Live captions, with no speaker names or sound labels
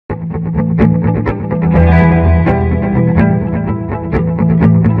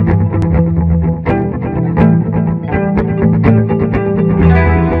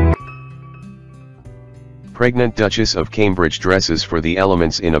pregnant Duchess of Cambridge dresses for the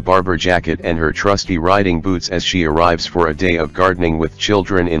elements in a Barbour jacket and her trusty riding boots as she arrives for a day of gardening with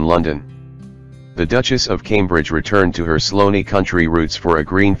children in London. The Duchess of Cambridge returned to her Sloane country roots for a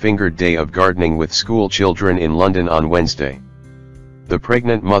green-fingered day of gardening with school children in London on Wednesday. The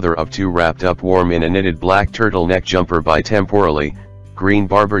pregnant mother of two wrapped up warm in a knitted black turtleneck jumper by temporally green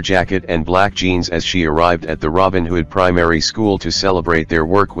Barbour jacket and black jeans as she arrived at the Robin Hood Primary School to celebrate their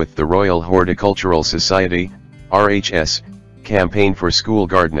work with the Royal Horticultural Society, RHS, campaign for school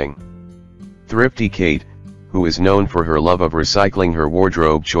gardening. Thrifty Kate, who is known for her love of recycling her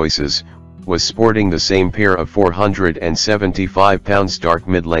wardrobe choices, was sporting the same pair of £475 dark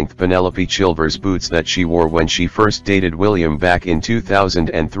mid-length Penelope Chilvers boots that she wore when she first dated William back in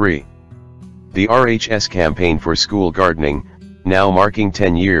 2003. The RHS campaign for school gardening, now marking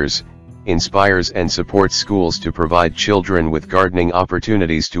 10 years, inspires and supports schools to provide children with gardening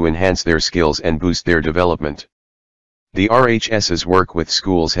opportunities to enhance their skills and boost their development. The RHS's work with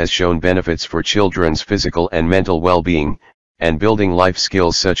schools has shown benefits for children's physical and mental well-being, and building life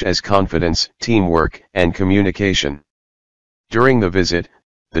skills such as confidence, teamwork, and communication. During the visit,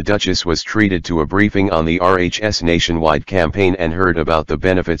 the Duchess was treated to a briefing on the RHS nationwide campaign and heard about the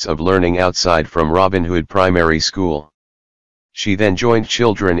benefits of learning outside from Robin Hood Primary School. She then joined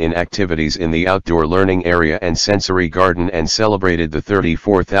children in activities in the outdoor learning area and sensory garden and celebrated the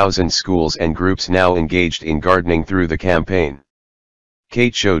 34,000 schools and groups now engaged in gardening through the campaign.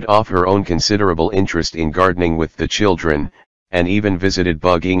 Kate showed off her own considerable interest in gardening with the children, and even visited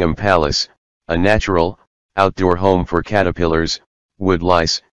Buckingham Palace, a natural, outdoor home for caterpillars, wood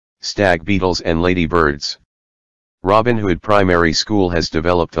lice, stag beetles and ladybirds. Robin Hood Primary School has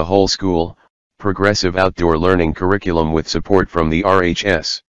developed a whole school, progressive outdoor learning curriculum with support from the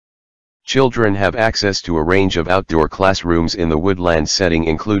RHS. Children have access to a range of outdoor classrooms in the woodland setting,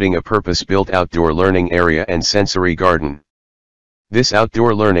 including a purpose-built outdoor learning area and sensory garden. This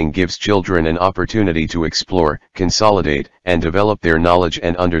outdoor learning gives children an opportunity to explore, consolidate, and develop their knowledge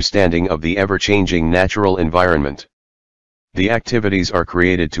and understanding of the ever-changing natural environment. The activities are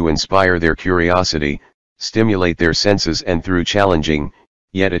created to inspire their curiosity, stimulate their senses, and through challenging,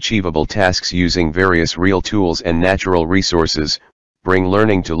 yet achievable tasks using various real tools and natural resources, bring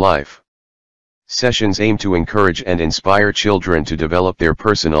learning to life. Sessions aim to encourage and inspire children to develop their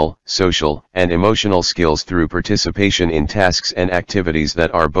personal, social, and emotional skills through participation in tasks and activities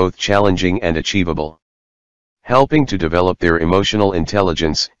that are both challenging and achievable. Helping to develop their emotional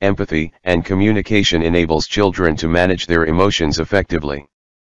intelligence, empathy, and communication enables children to manage their emotions effectively.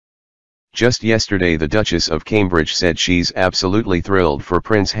 Just yesterday, the Duchess of Cambridge said she's absolutely thrilled for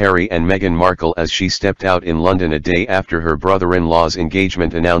Prince Harry and Meghan Markle as she stepped out in London a day after her brother-in-law's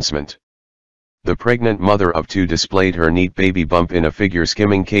engagement announcement. The pregnant mother of two displayed her neat baby bump in a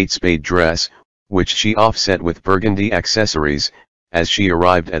figure-skimming Kate Spade dress, which she offset with burgundy accessories, as she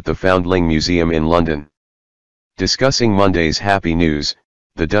arrived at the Foundling Museum in London. Discussing Monday's happy news,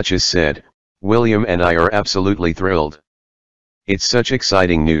 the Duchess said, "William and I are absolutely thrilled. It's such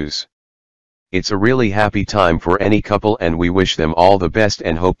exciting news. It's a really happy time for any couple and we wish them all the best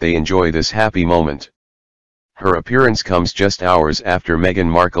and hope they enjoy this happy moment." Her appearance comes just hours after Meghan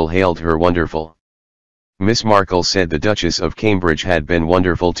Markle hailed her wonderful. Miss Markle said the Duchess of Cambridge had been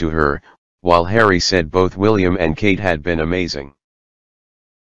wonderful to her, while Harry said both William and Kate had been amazing.